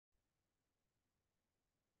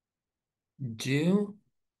Do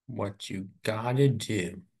what you gotta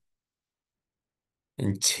do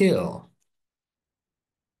until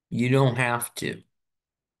you don't have to.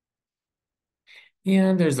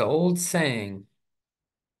 There's an old saying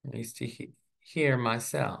I used to hear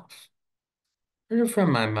myself. Heard it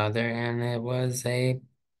from my mother, and it was a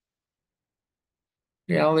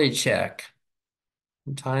reality check.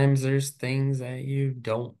 Sometimes there's things that you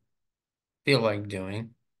don't feel like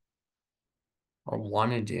doing or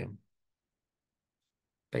want to do,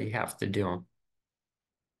 but you have to do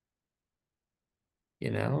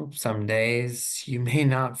them. Some days you may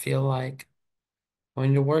not feel like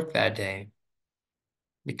going to work that day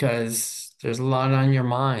because there's a lot on your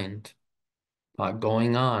mind, a lot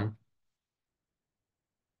going on,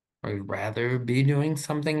 or you'd rather be doing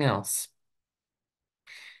something else.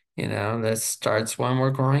 That starts when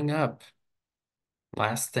we're growing up.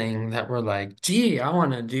 Last thing that we're like, gee, I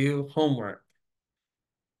want to do homework.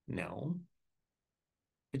 No,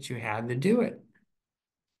 but you had to do it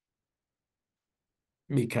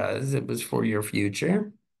because it was for your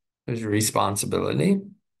future. It was a responsibility.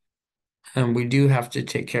 And we do have to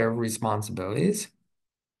take care of responsibilities.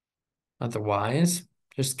 Otherwise,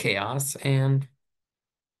 just chaos, and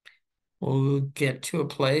we'll get to a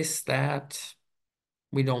place that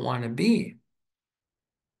we don't want to be.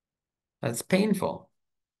 That's painful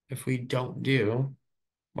if we don't do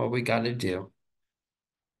what we got to do.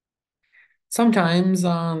 Sometimes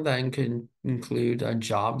that can include a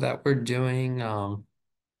job that we're doing.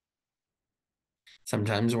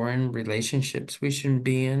 Sometimes we're in relationships we shouldn't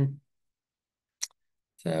be in.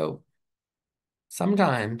 So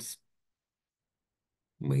sometimes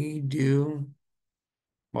we do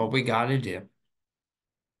what we got to do.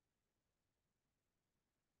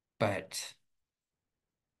 But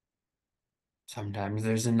sometimes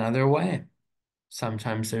there's another way.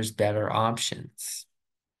 Sometimes there's better options.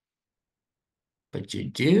 But you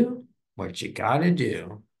do what you got to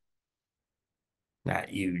do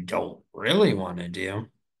that you don't really want to do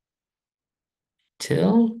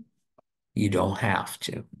till you don't have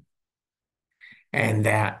to. And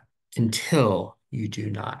that until you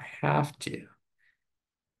do not have to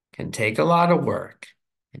can take a lot of work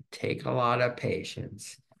and take a lot of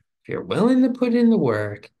patience. If you're willing to put in the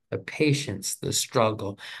work, the patience, the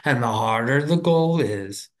struggle, and the harder the goal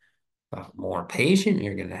is, the more patient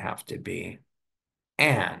you're going to have to be.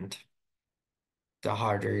 And the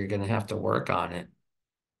harder you're going to have to work on it.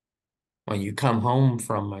 When you come home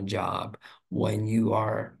from a job, when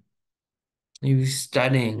you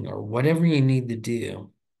studying or whatever you need to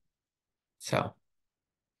do. So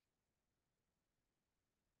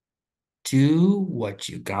do what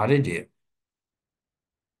you got to do.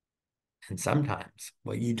 And sometimes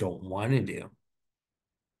what you don't want to do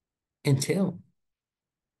until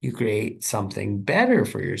you create something better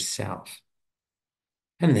for yourself.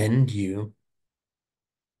 And then you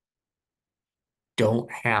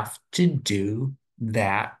don't have to do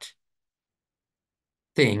that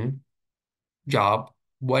thing, job,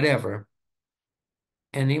 whatever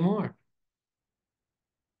anymore.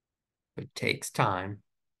 It takes time,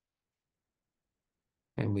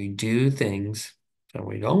 and we do things that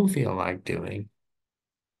we don't feel like doing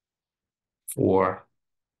for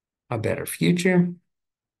a better future,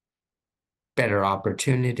 better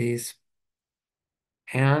opportunities,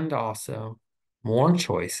 and also more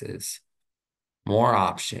choices, more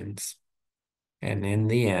options, and in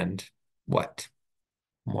the end, what?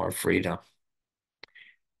 More freedom.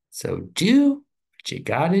 So do what you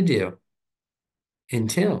gotta do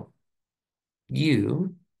until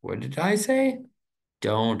you, what did I say?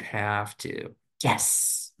 Don't have to.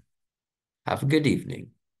 Yes. Have a good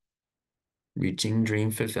evening. Reaching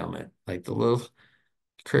dream fulfillment. Like the little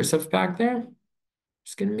cursive back there.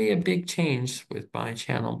 It's going to be a big change with my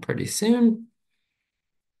channel pretty soon.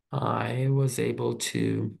 I was able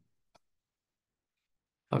to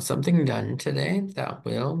have something done today that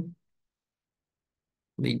will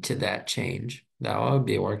lead to that change that I'll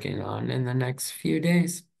be working on in the next few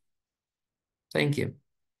days. Thank you.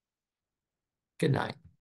 Good night.